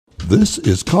This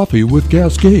is Coffee with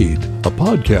Cascade, a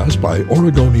podcast by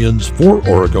Oregonians for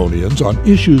Oregonians on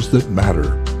issues that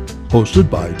matter. Hosted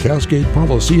by Cascade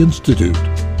Policy Institute.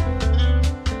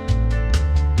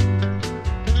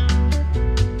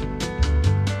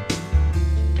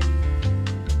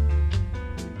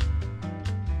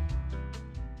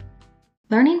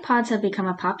 Learning pods have become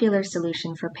a popular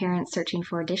solution for parents searching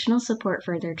for additional support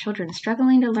for their children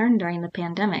struggling to learn during the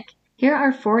pandemic. Here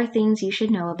are 4 things you should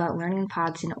know about learning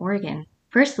pods in Oregon.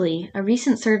 Firstly, a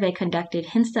recent survey conducted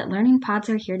hints that learning pods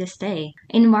are here to stay.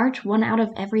 In March, 1 out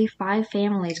of every 5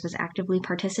 families was actively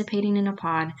participating in a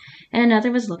pod, and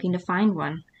another was looking to find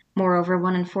one. Moreover,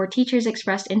 1 in 4 teachers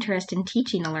expressed interest in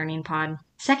teaching a learning pod.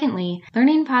 Secondly,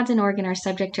 learning pods in Oregon are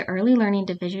subject to early learning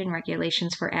division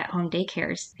regulations for at-home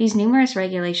daycares. These numerous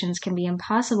regulations can be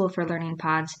impossible for learning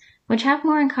pods, which have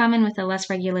more in common with the less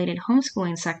regulated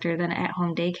homeschooling sector than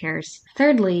at-home daycares.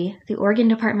 Thirdly, the Oregon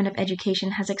Department of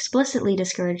Education has explicitly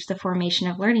discouraged the formation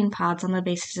of learning pods on the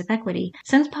basis of equity,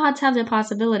 since pods have the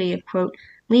possibility of, quote,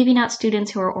 leaving out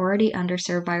students who are already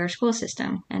underserved by our school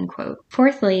system, end quote.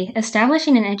 Fourthly,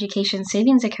 establishing an education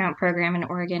savings account program in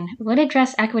Oregon would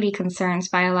address equity concerns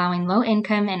by allowing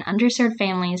low-income and underserved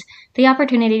families the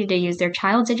opportunity to use their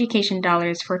child's education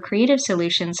dollars for creative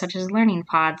solutions such as learning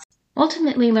pods.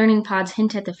 Ultimately, learning pods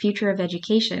hint at the future of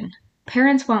education.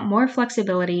 Parents want more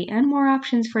flexibility and more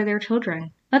options for their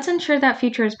children. Let's ensure that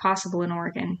future is possible in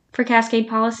Oregon. For Cascade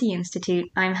Policy Institute,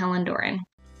 I'm Helen Doran.